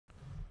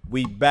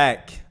We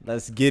back.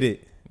 Let's get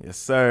it. Yes,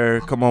 sir.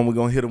 Come on, we're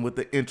going to hit him with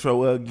the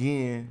intro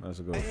again.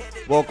 Let's go.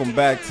 Welcome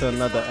back to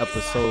another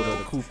episode of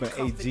the Coop and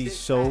AG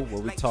Show,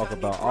 where we talk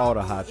about all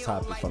the hot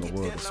topics from the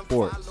world of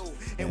sports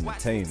and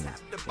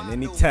entertainment. And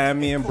anytime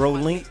me and bro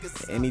link,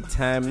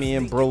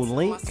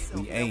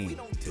 we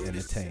aim to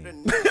entertain.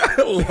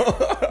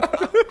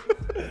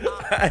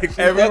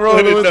 Every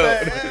road was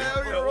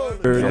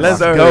that. Let's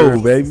go,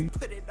 baby.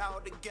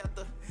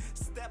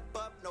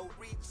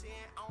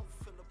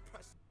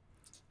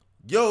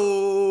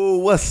 Yo,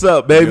 what's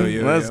up,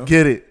 baby? Let's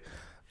get it.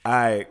 All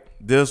right,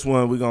 this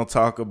one we're going to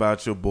talk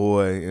about your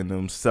boy and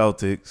them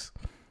Celtics,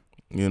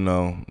 you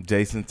know,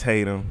 Jayson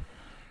Tatum.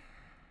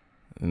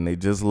 And they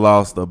just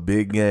lost a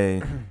big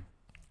game.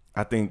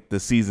 I think the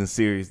season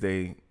series,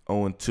 they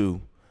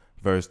 0-2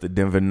 versus the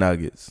Denver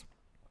Nuggets.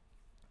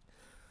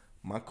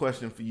 My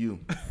question for you.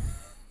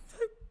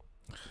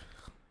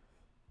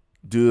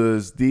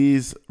 Does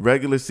these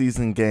regular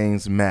season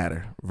games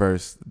matter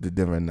versus the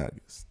Denver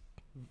Nuggets?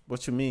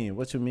 What you mean?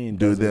 What you mean?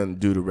 Do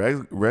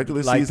the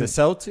regular like season, the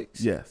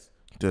Celtics? Yes.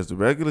 Does the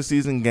regular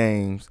season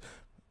games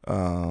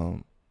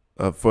for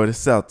the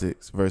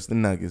Celtics versus the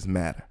Nuggets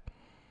matter?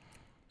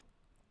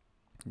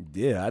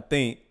 Yeah, I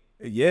think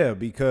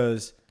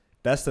because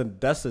that's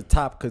the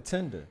top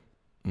contender.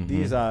 Mm-hmm.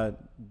 These are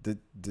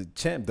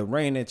the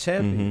reigning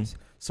champions.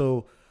 Mm-hmm.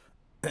 So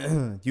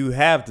you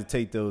have to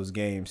take those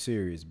games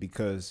serious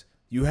because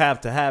you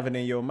have to have it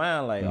in your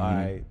mind, like, all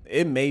right,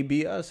 it may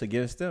be us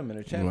against them in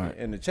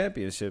the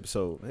championship.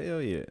 So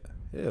hell yeah.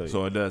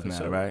 So it does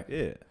matter, right?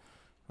 Yeah.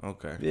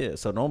 Okay. Yeah.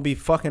 So don't be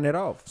fucking it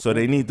off. So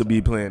they need to be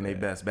playing their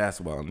best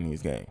basketball in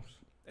these games.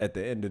 At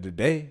the end of the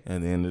day. At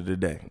the end of the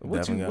day.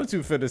 What you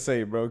finna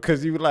say, bro?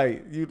 Because you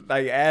like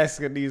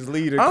asking these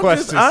leading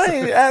questions. I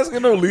ain't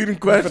asking no leading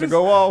questions. You finna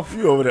go off.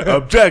 You over there.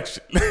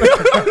 Objection.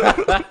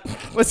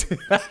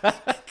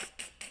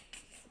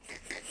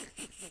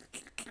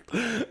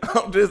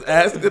 I'm just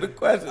asking the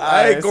question.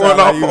 I ain't going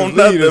off on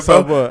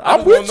nothing, bro.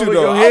 I'm with you,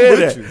 though. I'm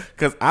with you.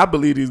 Because I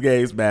believe these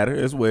games matter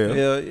as well.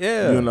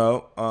 Yeah. You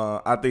know,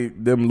 I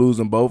think them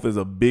losing both is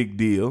a big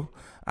deal.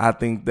 I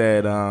think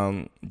that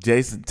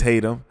Jayson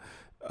Tatum,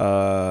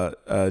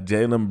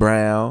 Jaylen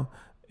Brown,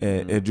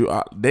 and Drew,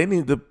 they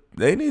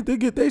need to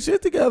get their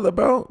shit together,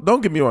 bro.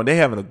 Don't get me wrong. They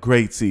having a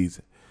great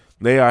season.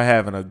 They are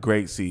having a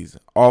great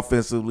season.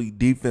 Offensively,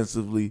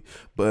 defensively.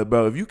 But,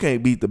 bro, if you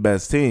can't beat the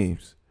best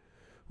teams,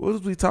 what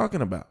is we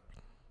talking about?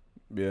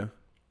 Yeah.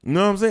 You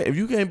know what I'm saying? If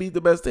you can't beat the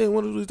best team,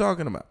 what is we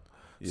talking about?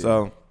 Yeah.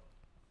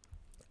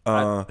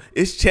 So,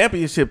 it's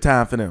championship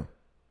time for them.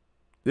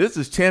 This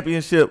is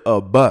championship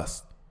or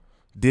bust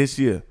this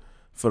year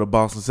for the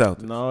Boston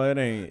Celtics. No, it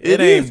ain't.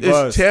 It ain't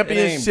bust. It's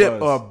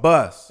championship or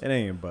bust. It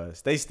ain't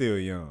bust. They still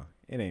young.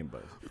 It ain't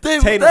bust.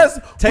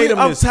 Tatum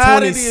is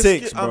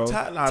 26, bro.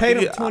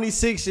 Tatum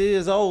 26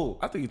 years old.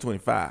 I think he's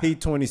 25. He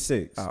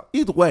 26.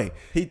 Either way,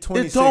 he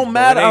 26. It don't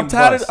matter. I'm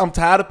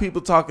tired of people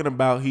talking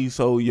about he's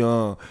so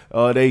young.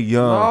 Oh, they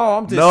young. No,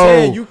 I'm just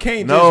saying you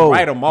can't just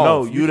write them off.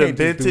 No, you done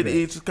been to the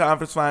Eastern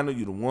Conference Final.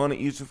 You done won the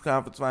Eastern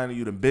Conference Final.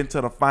 You done been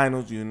to the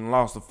finals. You done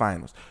lost the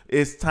finals.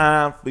 It's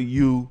time for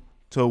you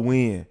to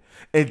win.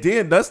 And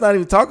then let's not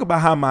even talk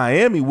about how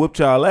Miami whooped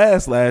y'all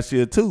ass last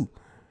year too.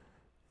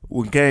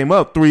 We came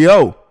up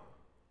 3-0.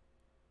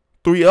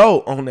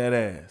 3-0 on that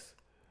ass.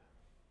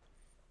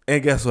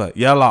 And guess what?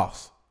 Y'all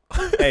lost.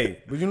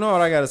 Hey, but you know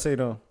what I got to say,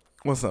 though?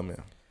 What's up,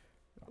 man?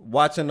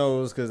 Watching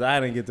those, because I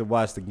didn't get to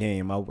watch the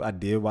game. I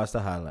did watch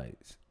the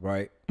highlights,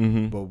 right?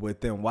 Mm-hmm. But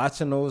with them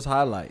watching those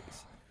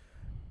highlights,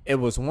 it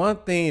was one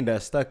thing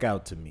that stuck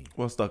out to me.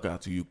 What stuck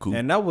out to you, Coop?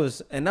 And that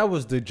was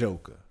the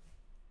Joker.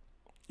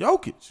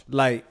 Jokic.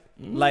 Like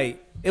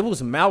it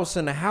was mouse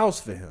in the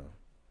house for him.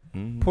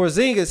 Mm-hmm.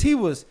 Porzingis,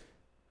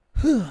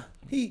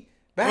 he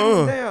back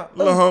him down.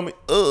 Little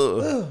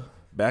homie.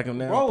 Back him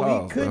down. Bro,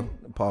 pause, he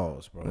couldn't. Bro.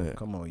 Pause, bro. Yeah.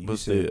 Come on. You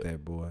said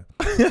that, boy.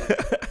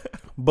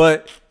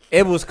 But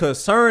it was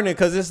concerning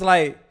because it's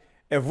like,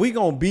 if we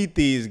going to beat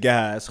these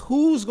guys,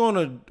 who's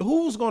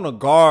gonna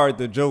guard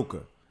the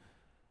Joker?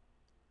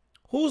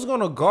 Who's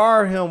going to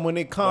guard him when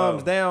it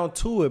comes down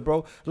to it,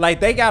 bro?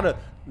 Like, they got to.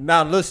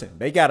 Now, listen.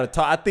 They got to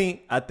talk. I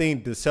think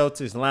the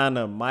Celtics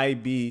lineup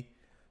might be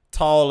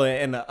taller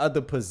in the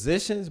other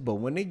positions, but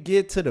when they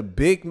get to the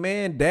big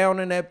man down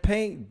in that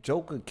paint,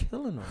 Joker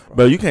killing them, bro.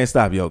 But you can't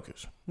stop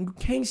Jokic. You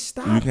can't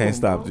stop him. You can't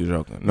stop the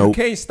Joker. Nope.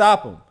 You can't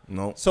stop him.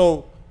 Nope.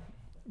 So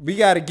we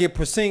got to get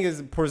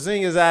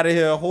Porzingis out of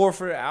here.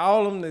 Horford,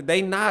 all of them,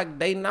 they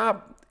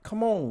not.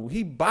 Come on,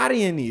 he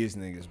bodying these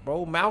niggas,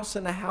 bro. Mouse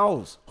in the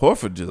house.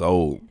 Horford just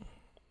old.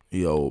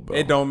 He old, bro.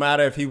 It don't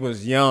matter if he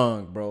was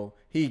young, bro.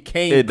 He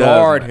can't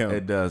guard him.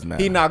 It does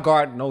matter. He not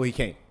guard. No, he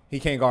can't. He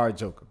can't guard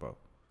Joker, bro.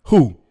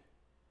 Who?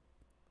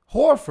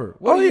 Horford.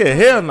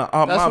 Hell no.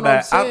 Oh, that's my what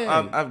bad.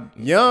 I'm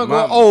saying. Young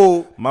or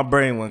old. My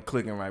brain wasn't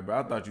clicking right, bro.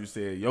 I thought you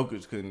said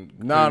Jokic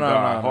couldn't. No.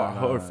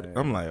 Horford.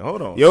 I'm like,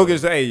 hold on.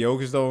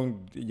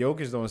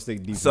 Jokic don't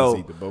stick defense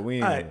either. But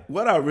we ain't.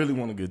 What I really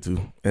want to get to,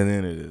 and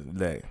then it is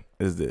today,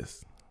 is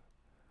this: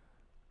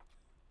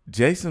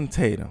 Jayson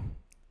Tatum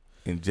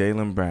and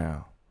Jaylen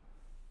Brown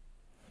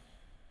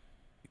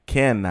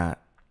cannot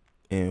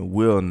and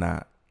will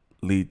not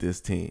lead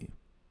this team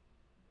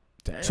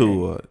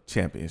to a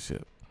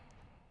championship.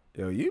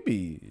 Yo, you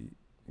be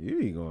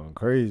going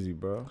crazy,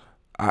 bro.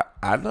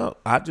 I know.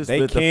 I just They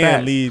spit the can't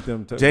facts. lead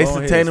them to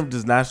Jayson Tatum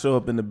does not show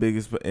up in the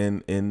biggest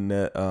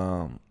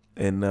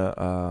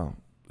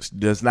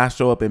does not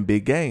show up in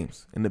big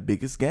games, in the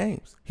biggest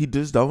games. He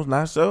just does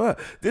not show up.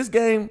 This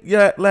game,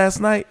 last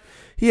night,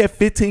 he had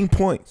 15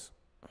 points.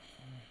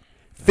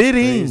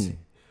 15.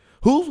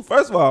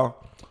 First of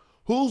all,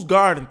 who's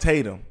guarding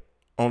Tatum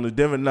on the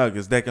Denver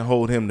Nuggets that can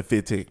hold him to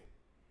 15?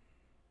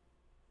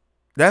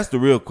 That's the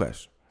real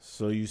question.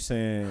 So you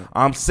saying?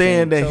 I'm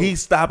saying that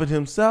he's stopping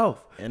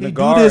himself. In the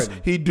garden.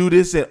 He do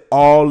this in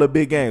all the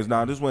big games.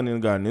 Now this wasn't in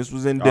the Garden. This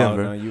was in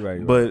Denver. No, you're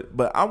right.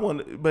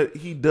 But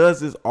he does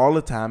this all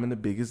the time in the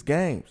biggest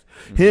games.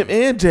 Him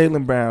and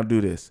Jaylen Brown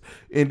do this.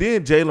 And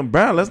then Jaylen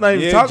Brown, let's not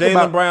even talk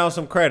about Jaylen Brown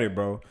some credit,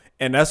 bro.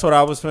 And that's what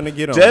I was finna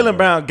get on. Jaylen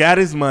Brown got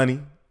his money.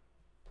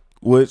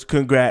 Which,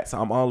 congrats.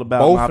 I'm all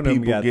about Both my of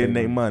them people getting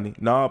their money.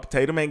 No,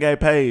 Tatum ain't got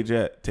paid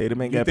yet. Tatum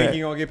ain't got paid. You think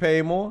he gonna get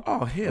paid more?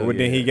 Oh, hell Or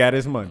then he got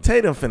his money.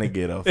 Tatum finna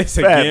get a It's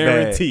fat a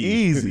guarantee.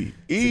 Bag.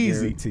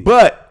 Easy. Guarantee.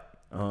 But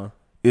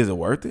is it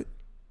worth it?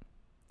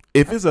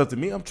 If it's up to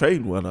me, I'm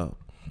trading one up.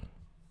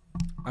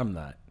 I'm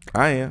not.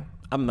 I am.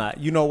 I'm not.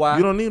 You know why?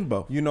 You don't need them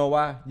both. You know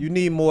why? You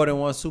need more than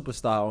one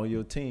superstar on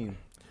your team.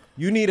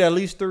 You need at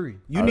least 3.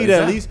 You need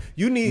at at least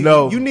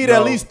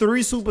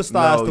three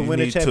superstars to win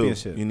a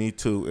championship. You need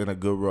 2 in a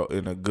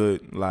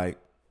good a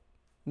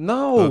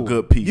No,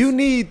 good piece. You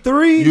need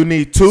 3. You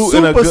need 2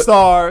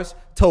 superstars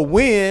to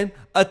win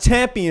a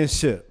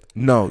championship.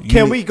 No,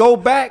 can we go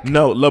back?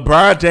 No,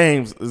 LeBron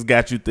James has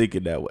got you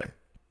thinking that way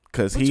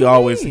because he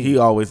always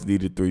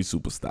needed 3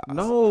 superstars.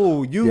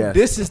 No,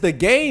 This is the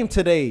game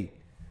today,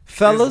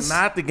 fellas. It's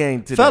not the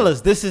game today, fellas.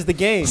 This is the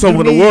game. So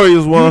when the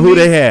Warriors won, who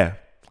they have?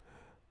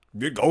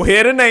 Go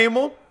ahead and name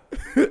them.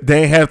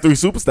 They ain't have 3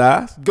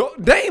 superstars. Go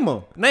name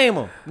them.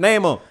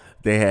 Name them.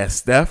 They had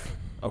Steph,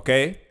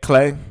 okay,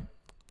 Clay,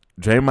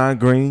 Draymond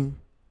Green,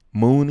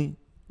 Mooney,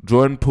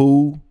 Jordan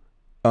Poole.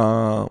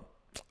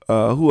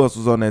 Who else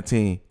was on that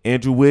team?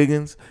 Andrew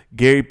Wiggins,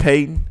 Gary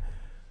Payton.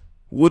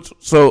 What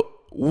 2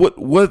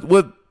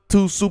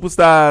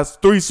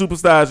 superstars, 3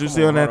 superstars you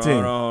see on that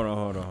team?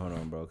 Hold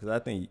on, bro. Because I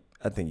think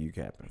you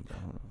capping, bro.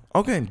 Hold on.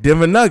 Okay,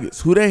 Denver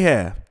Nuggets. Who they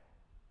have?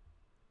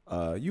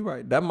 You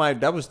right.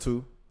 That was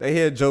 2. They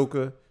had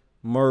Joker,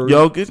 Murray,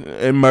 Jokic,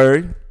 and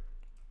Murray.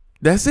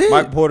 That's it.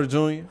 Mike Porter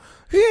Jr.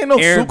 He ain't no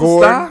Aaron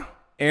superstar.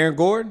 Aaron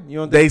Gordon. You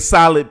don't think? They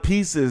solid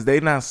pieces.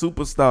 They not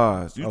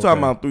superstars. You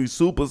talking about 3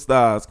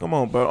 superstars? Come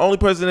on, bro. Only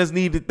person that's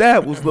needed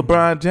that was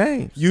LeBron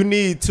James. You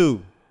need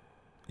 2.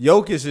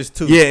 Jokic is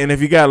 2. Yeah, and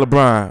if you got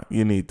LeBron,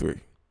 you need 3.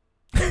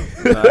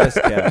 Nah, that's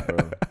cap,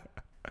 bro.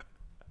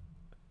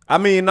 I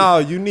mean, no,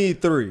 you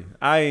need 3.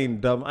 I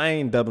ain't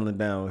doubling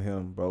down with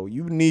him, bro.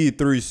 You need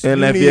 3.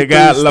 And if you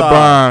got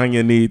LeBron,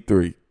 you need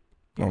 3.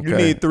 Okay. You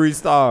need 3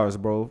 stars,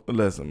 bro.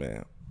 Listen,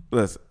 man.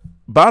 Listen.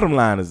 Bottom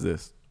line is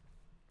this.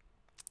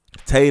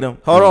 Tatum.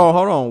 Hold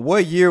on.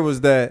 What year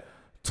was that?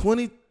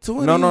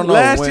 2020. No.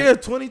 Last year,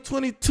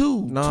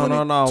 2022.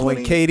 No.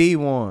 When KD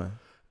won.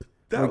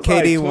 That was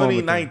KD like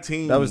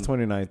 2019. That was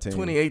 2019.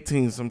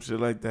 2018, some shit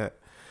like that.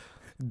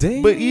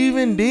 Damn. But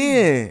even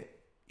then,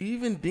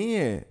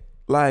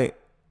 like,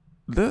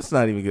 let's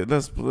not even get.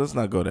 Let's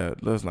not go there.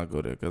 Let's not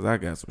go there because I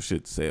got some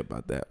shit to say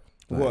about that.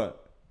 Like, what?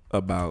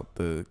 About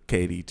the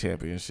KD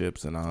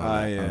championships and all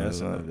that. Yeah,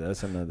 that's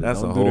another.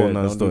 That's a whole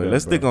nother story.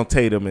 Let's stick on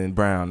Tatum and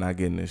Brown not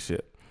getting this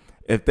shit.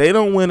 If they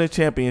don't win a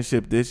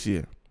championship this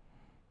year,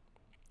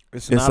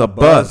 it's not a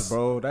bust,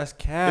 bro. That's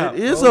cap.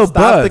 It is bro. a Stop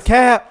bust. the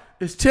cap.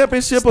 It's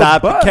championship.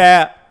 Stop the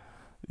cap.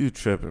 You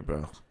tripping,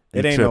 bro?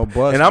 It ain't no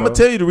bust. And I'm gonna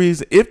tell you the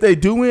reason. If they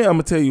do win, I'm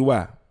gonna tell you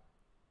why.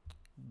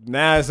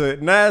 Now it's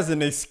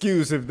an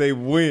excuse if they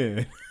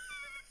win.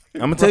 I'm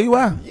gonna tell you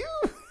why.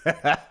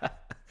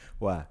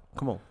 Why?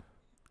 Come on.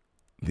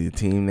 The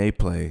team they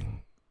play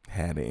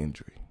had an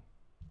injury.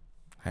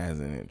 Has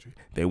an injury.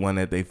 They won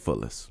at their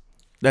fullest.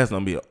 That's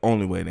gonna be the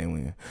only way they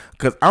win.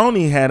 Cause I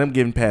only had them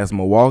getting past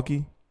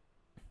Milwaukee.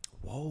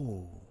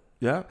 Whoa.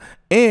 Yeah.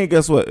 And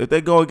guess what? If they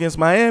go against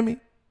Miami,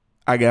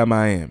 I got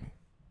Miami.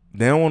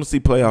 They don't want to see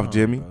playoff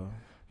Jimmy. Bro.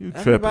 You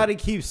tripping. Everybody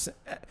keeps.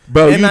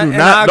 Bro, you do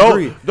not.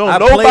 Don't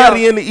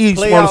nobody in the East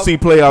want to see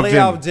playoff Jimmy.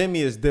 Playoff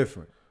Jimmy is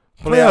different.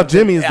 Playoff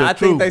Jimmy is the truth. I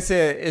think they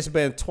said it's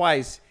been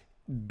twice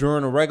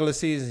during the regular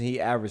season. He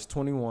averaged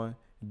 21.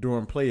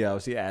 During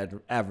playoffs, he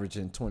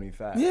averaging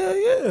 25.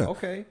 Yeah.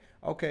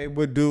 Okay.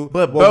 But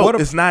bro,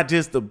 it's not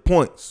just the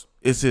points.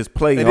 It's his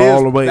play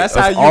the way. That's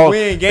how you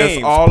win games.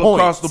 That's all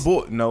points. Across the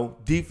board. No,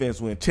 defense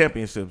win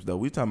championships, though.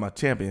 We talking about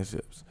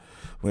championships.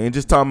 We ain't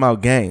just talking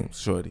about games,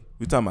 shorty.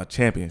 We talking about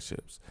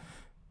championships.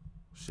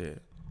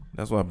 Shit.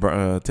 That's why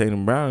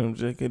Tatum Brown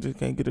just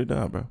can't get it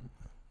done, bro.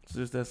 It's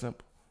just that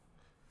simple.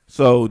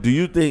 So, do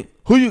you think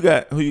who you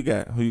got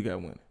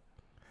winning?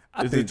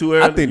 Is it too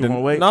early? I think you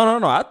wait?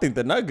 No. I think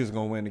the Nuggets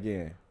gonna win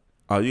again.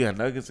 Oh, you got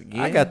Nuggets again?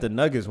 I got the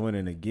Nuggets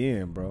winning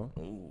again, bro.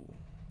 Ooh.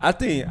 I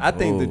think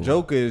the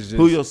Joker is just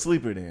who your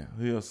sleeper then?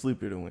 Who your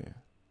sleeper to win?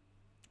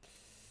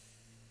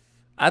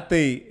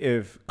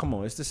 come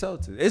on, it's the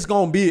Celtics. It's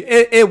gonna be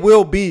it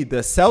will be the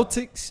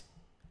Celtics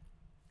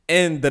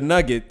and the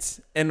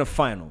Nuggets in the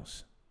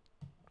finals.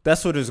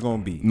 That's what it's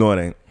gonna be. No,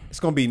 it ain't. It's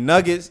gonna be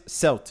Nuggets,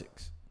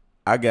 Celtics.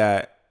 I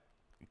got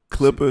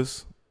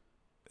Clippers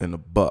and the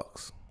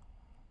Bucks.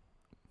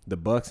 The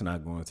Bucks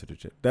not going to the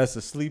chip. That's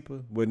a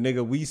sleeper. But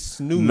nigga, we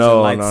snoozing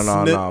No. like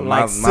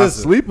My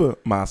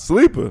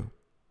sleeper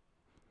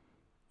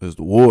is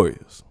the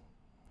Warriors.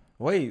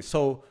 Wait,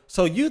 so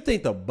you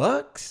think the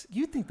Bucks?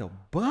 You think the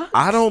Bucks?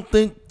 I don't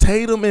think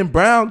Tatum and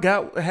Brown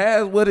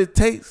has what it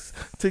takes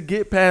to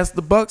get past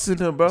the Bucks in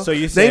them, bro. So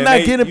you they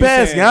not getting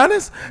past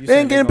Giannis?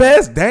 They ain't getting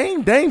past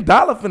Dame. Dame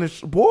Dollar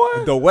finish,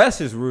 boy. The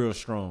West is real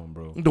strong,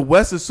 bro. The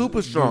West is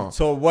super strong.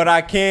 So what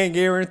I can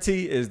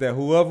guarantee is that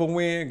whoever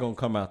win gonna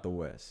come out the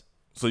West.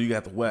 So you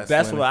got the West.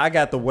 That's winning. what I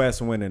got. The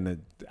West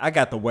winning. I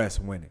got the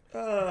West winning.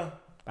 I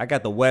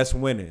got the West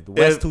winning. The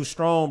West too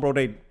strong, bro.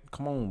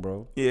 Come on,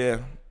 bro.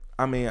 Yeah.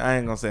 I mean, I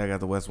ain't gonna say I got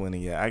the West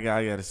winning yet. I got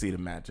to see the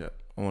matchup.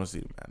 I want to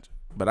see the matchup.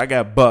 But I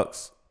got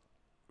Bucks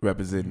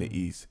representing the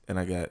East, and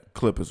I got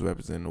Clippers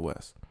representing the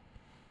West.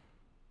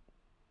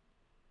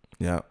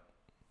 Yeah.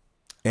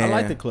 I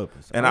like the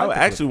Clippers. And I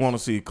actually want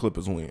to see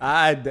Clippers win.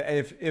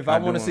 If I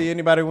want to see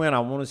anybody win, I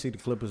want to see the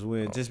Clippers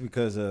win just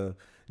because of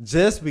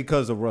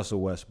Russell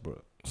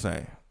Westbrook.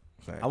 Same.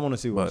 I want to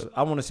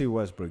see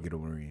Westbrook get a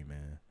ring,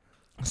 man.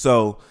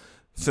 So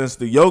since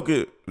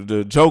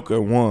the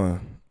Joker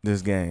won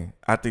this game,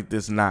 I think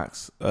this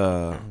knocks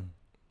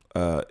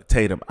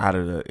Tatum out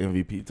of the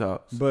MVP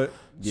talks. But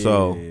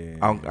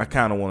I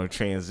kind of want to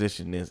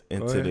transition this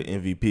into the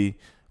MVP.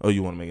 Oh,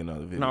 you want to make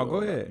another video? No, go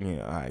ahead.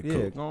 Yeah, all right, yeah,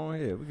 cool. go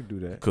ahead. We can do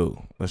that.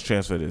 Cool. Let's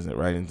transfer this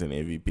right into the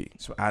MVP.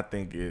 So I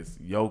think it's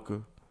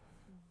Jokic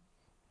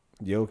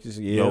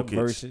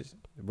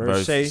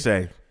versus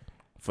Shea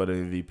for the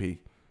MVP.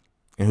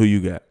 And who you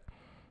got?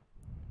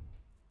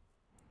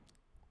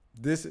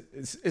 This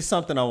is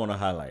something I want to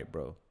highlight,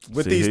 bro.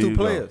 With these two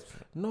players.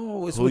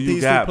 No, it's with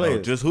these two players.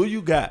 Bro? Just who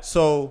you got.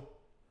 So,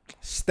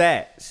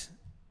 stats.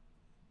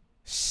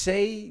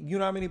 Shea, you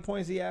know how many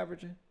points he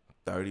averaging?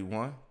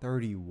 31.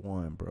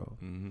 31, bro.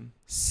 Mm-hmm.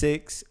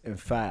 6 and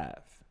 5.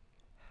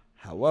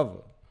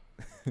 However,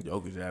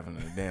 Jokic having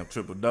a damn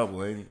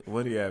triple-double, ain't he?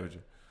 What he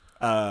averaging?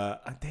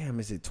 Damn,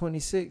 is it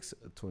 26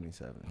 or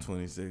 27?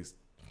 26,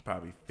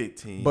 probably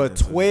 15. But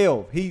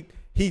 12.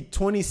 He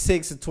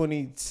 26 or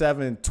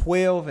 27,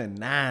 12 and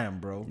 9,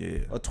 bro. Yeah.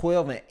 Or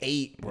 12 and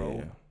 8,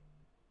 bro.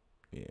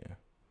 Yeah.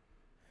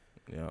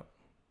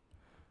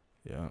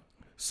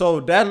 So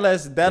that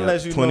lets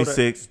you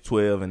 26, know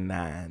 12 and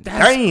 9.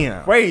 That's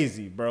Damn.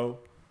 crazy, bro.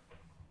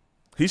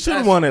 He should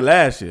have won it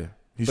last year.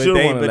 He should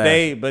have won it last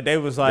year. But they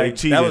was like,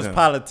 that was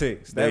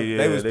politics.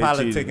 They was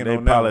politicking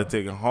on that.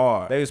 They politicking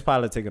hard. They was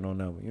politicking on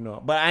that one, you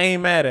know. But I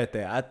ain't mad at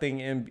that. I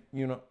think,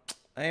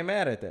 I ain't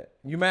mad at that.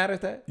 You mad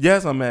at that?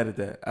 Yes, I'm mad at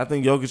that. I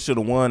think Jokic should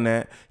have won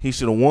that. He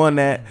should have won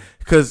that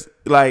because,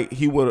 like,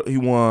 he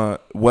won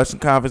Western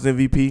Conference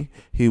MVP.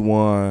 He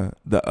won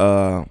the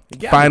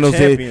finals.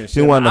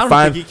 He won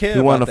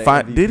the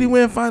final. Did he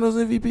win Finals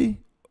MVP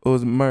or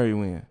was Murray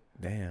win?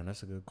 Damn,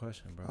 that's a good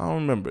question, bro. I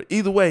don't remember.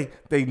 Either way,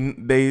 they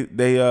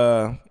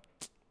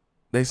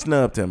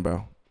snubbed him,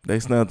 bro. They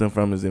snubbed him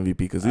from his MVP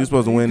because he was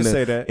supposed to win the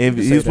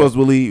MVP. He was supposed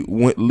to lead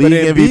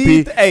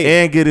MVP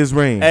and get his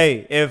ring.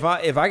 Hey, if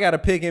I got to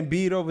pick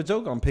Embiid over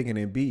Joker, I'm picking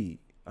Embiid.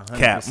 100%.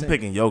 Cap, I'm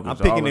picking Jokic. I'm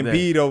picking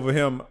Embiid over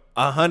him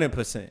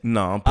 100%.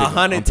 No, I'm picking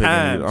 100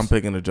 times. I'm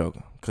picking the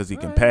Joker because he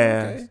can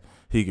pass,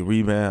 he can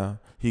rebound,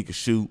 he can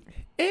shoot,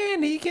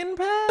 and he can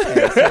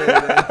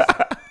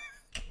pass.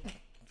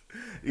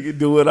 He can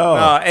do it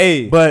all.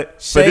 But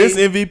Shea, for this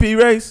MVP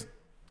race,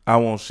 I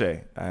want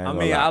Shea.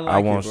 I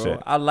want Shea.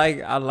 I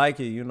like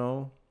it, you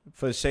know,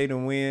 for Shea to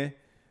win,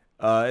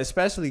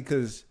 especially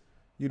because,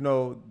 you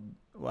know,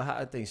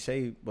 I think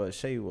Shea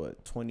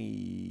what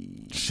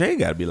 20? Shea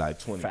got to be like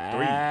 23.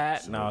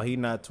 No, he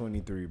not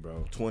 23,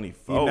 bro.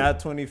 24. He not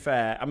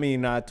 25. I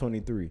mean, not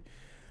 23,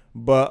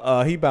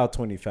 but he about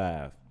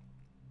 25.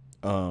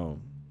 Oh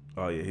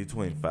yeah, he's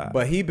 25.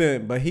 But he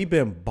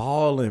been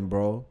balling,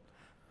 bro.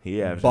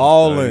 He averaged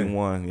balling.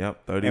 31.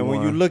 Yep, 31. And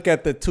when you look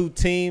at the two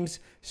teams,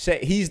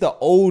 he's the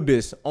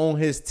oldest on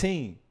his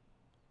team.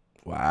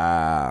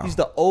 Wow. He's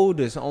the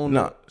oldest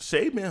on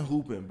Shea been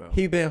hooping, bro.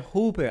 He been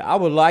hooping. I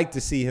would like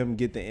to see him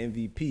get the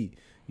MVP,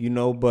 you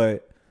know,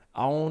 but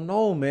I don't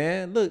know,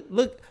 man.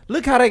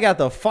 Look how they got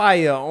the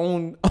fire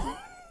on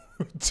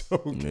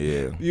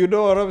Yeah. You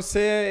know what I'm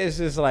saying? It's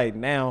just like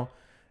now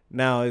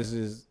it's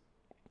just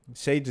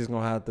Shea just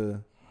gonna have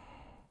to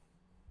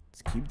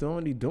keep doing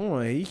what he's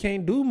doing. He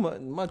can't do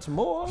much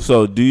more.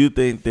 So, do you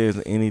think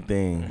there's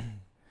anything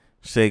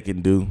Shea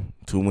can do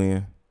to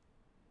win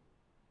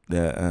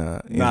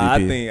the MVP? Nah,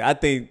 I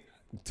think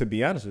to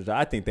be honest with you,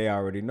 I think they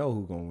already know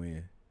who's gonna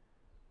win.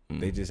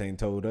 They just ain't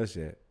told us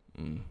yet.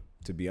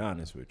 To be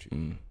honest with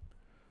you.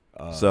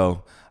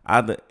 So,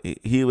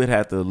 he would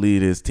have to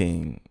lead his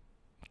team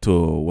to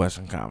a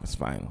Western Conference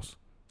Finals.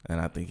 And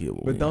I think he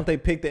will. But don't they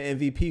pick the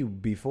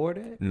MVP before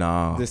that?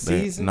 No, the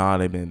season. No,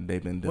 they've been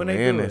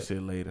delaying that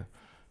shit later.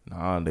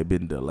 Nah, they've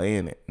been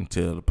delaying it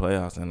until the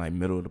playoffs and like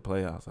middle of the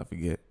playoffs. I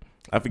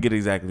forget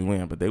exactly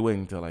when, but they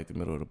waiting until like the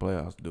middle of the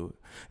playoffs to do it.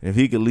 And if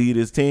he could lead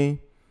his team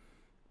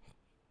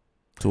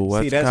to a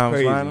Western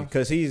Conference Finals,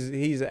 because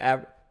he's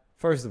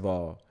first of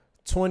all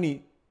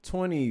 25.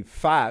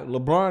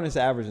 LeBron is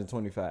averaging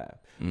 25.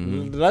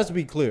 Mm-hmm. Let's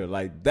be clear,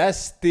 like that's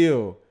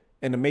still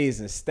an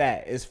amazing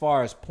stat as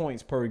far as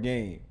points per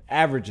game,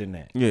 averaging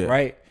that. Yeah,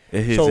 right.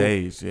 At his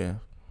age, yeah.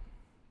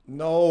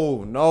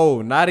 No,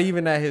 not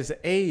even at his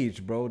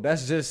age, bro.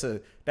 That's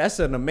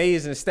an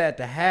amazing stat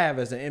to have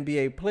as an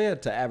NBA player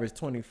to average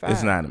 25.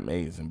 It's not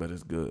amazing, but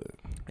it's good.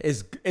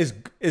 It's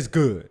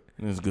good.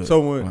 It's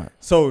good.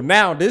 So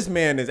now this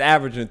man is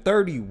averaging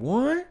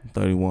 31.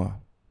 31.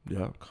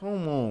 Yeah.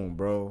 Come on,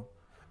 bro.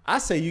 I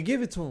say you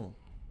give it to him.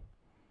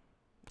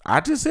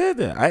 I just said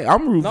that.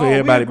 I'm rooting for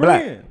everybody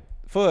black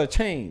for a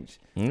change.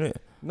 Yeah.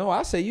 No,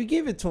 I say you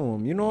give it to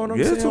him. You know what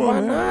I'm saying?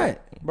 Why not,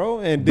 bro?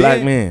 And black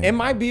then man. It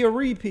might be a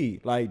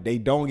repeat. Like they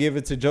don't give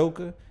it to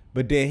Joker,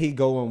 but then he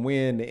go and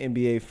win the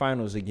NBA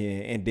Finals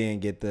again, and then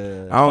get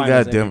the. I don't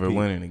got Denver MVP.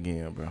 winning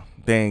again, bro.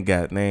 They ain't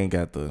got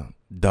the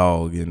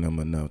dog in them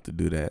enough to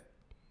do that.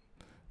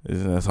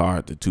 That's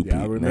hard to two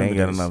people. They ain't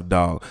got enough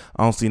dog.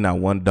 I don't see not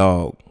one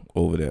dog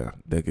over there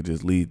that could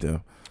just lead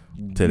them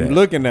to that.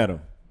 Looking at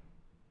him.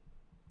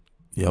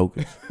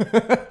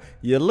 Jokic.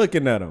 You're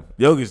looking at him.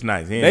 Jokic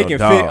nice. He ain't they no can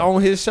dog. fit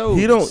on his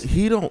shoulders.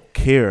 He don't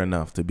care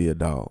enough to be a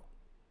dog.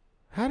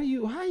 How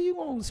you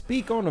gonna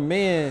speak on a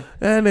man?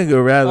 That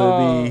nigga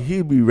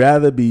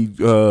rather be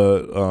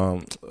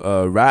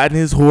riding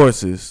his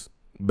horses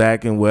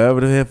back in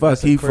wherever the fuck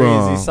he from.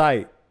 That's a crazy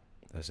sight.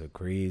 That's a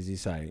crazy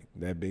sight.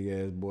 That big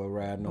ass boy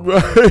riding on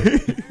big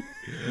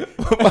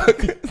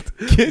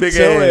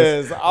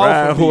ass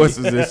riding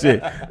horses and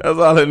shit. That's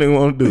all that nigga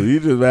want to do. He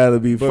just rather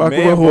be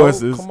fucking with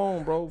horses. Come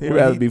on, bro. He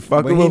rather be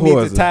fucking with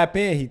horses.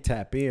 horses. He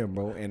tap in,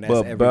 bro. And that's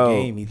every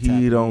game he tap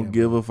in. He don't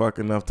give a fuck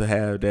enough to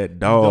have that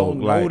dog.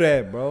 You don't know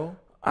that, bro.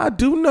 I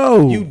do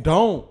know. You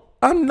don't.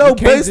 I know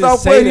based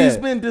off what he's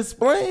been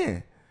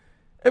displaying.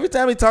 Every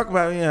time he talk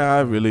about,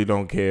 I really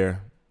don't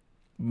care.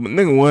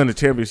 Nigga won the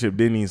championship,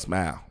 didn't even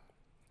smile.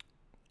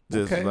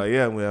 Just like,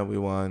 we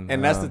won.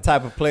 And that's the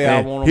type of player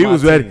I want on he my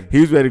was ready. team. He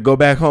was ready to go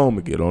back home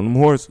and get on them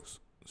horses.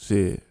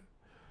 Shit.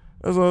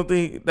 That's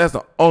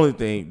the only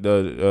thing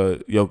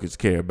the Jokic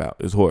care about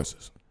is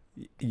horses.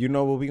 You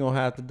know what we gonna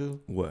have to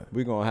do? What?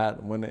 We gonna have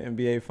when the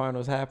NBA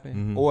Finals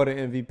happen or the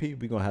MVP,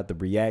 we gonna have to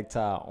react to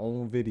our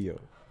own video.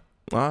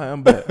 All right,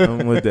 I'm back.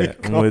 I'm with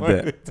that.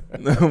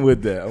 I'm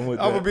with that. I'm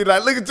gonna be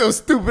like, look at your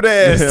stupid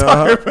ass.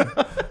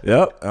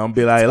 Yep. I'm gonna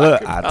be like,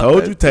 look, I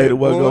told you Tatum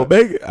wasn't gonna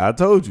make it. I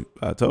told you.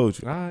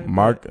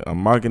 Right, I'm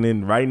marking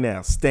in right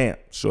now. Stamp,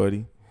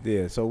 shorty.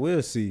 Yeah. So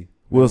we'll see.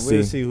 We'll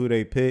see who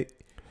they pick.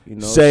 You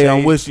know, Shay,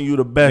 I'm wishing you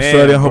the best, man,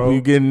 shorty. I hope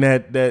you getting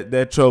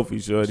that trophy,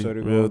 shorty.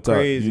 Real talk.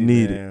 Crazy, you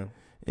need it.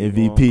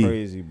 MVP.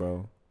 Crazy,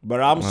 bro.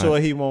 But I'm sure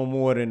he want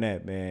more than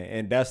that, man.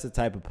 And that's the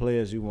type of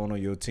players you want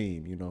on your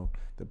team, you know.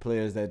 The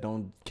players that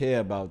don't care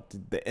about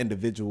the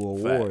individual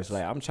awards.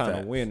 Like, I'm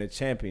trying to win the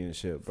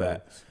championship, bro.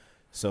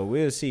 So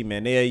we'll see,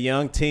 man. They're a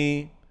young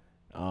team.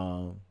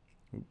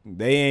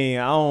 They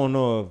ain't. I don't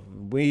know if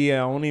I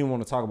don't even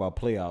want to talk about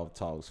playoff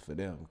talks for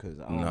them because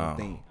I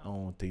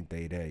don't think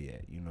they there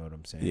yet. You know what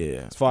I'm saying?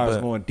 Yeah. As far as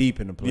going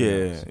deep in the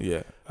playoffs.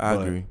 Yeah. I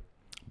agree.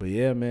 But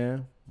yeah,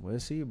 man. We'll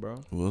see,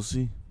 bro. We'll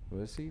see,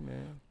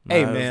 man.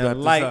 Hey,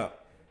 man. Like,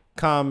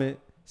 comment,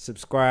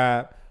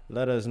 subscribe.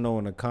 Let us know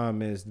in the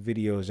comments the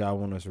videos y'all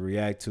want us to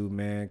react to,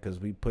 man, because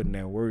we putting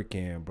that work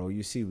in, bro.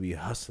 You see, we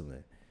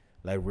hustling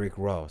like Rick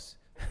Ross.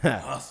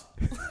 Hustle.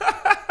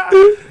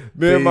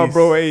 Me and my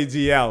bro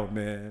AG out,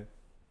 man.